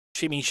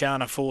Jimmy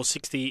Shana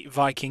 $4.60,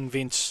 Viking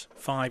Vince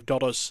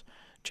 $5,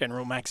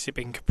 General Max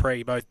Zipping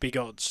Capri, both big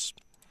odds.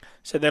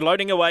 So they're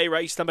loading away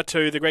race number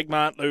 2, the Greg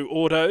Martlew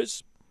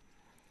Autos.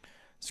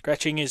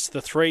 Scratching is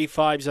the 3,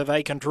 5's a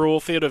vacant draw,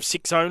 field of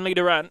 6 only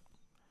to run.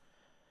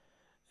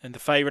 And the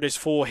favourite is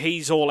 4,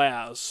 He's All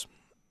Ours.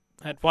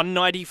 At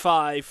 $1.95,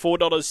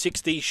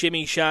 $4.60,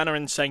 Shimmy Shana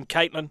and St.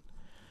 Caitlin,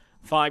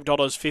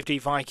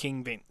 $5.50,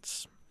 Viking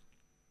Vince.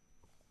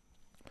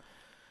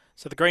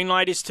 So the green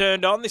light is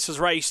turned on. This is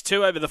race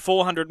 2 over the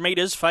 400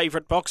 metres.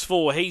 Favourite box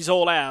 4, He's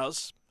All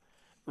Ours.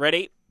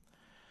 Ready?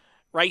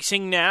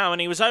 Racing now, and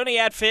he was only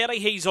out fairly,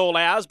 He's All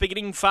Ours,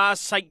 beginning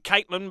fast, St.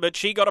 Caitlin, but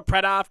she got a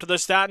prat after the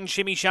start, and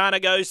Shimmy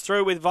Shana goes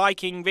through with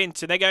Viking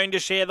Vince, and they're going to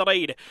share the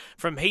lead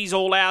from He's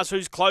All Ours,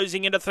 who's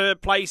closing into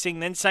third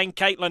placing, then St.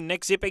 Caitlin,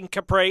 next Zipping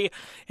Capri,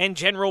 and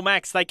General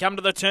Max. They come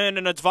to the turn,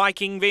 and it's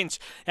Viking Vince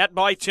out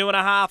by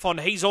 2.5 on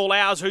He's All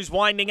Ours, who's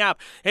winding up.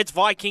 It's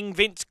Viking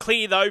Vince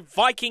clear, though.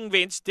 Viking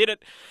Vince did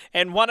it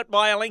and won it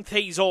by a length,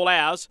 He's All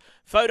Ours.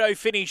 Photo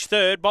finish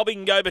third,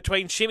 bobbing go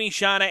between Shimmy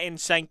Shana and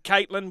St.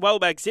 Caitlin. Well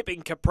back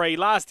Zipping Capri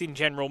last in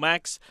General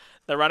Max.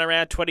 The run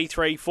around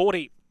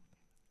 23.40.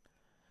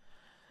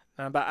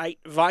 Number 8,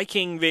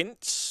 Viking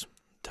Vince,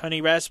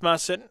 Tony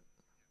Rasmussen.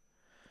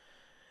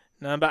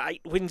 Number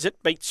 8 wins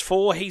it, beats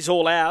 4, He's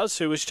All Ours,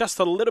 who was just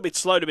a little bit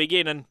slow to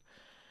begin,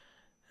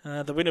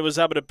 and the winner was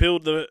able to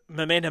build the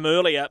momentum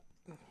earlier.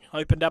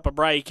 Opened up a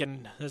break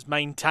and has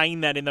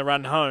maintained that in the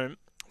run home.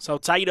 So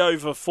it's 8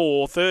 over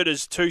 4. Third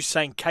is 2,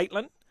 St.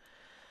 Caitlin.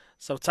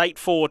 So it's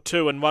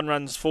 8-4-2 and 1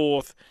 runs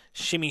fourth.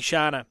 Shimmy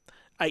Shana,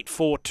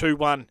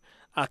 8-4-2-1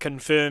 are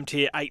confirmed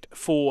here.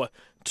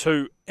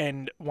 8-4-2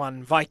 and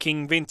 1.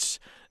 Viking Vince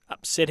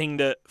upsetting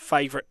the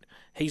favourite.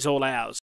 He's All Ours.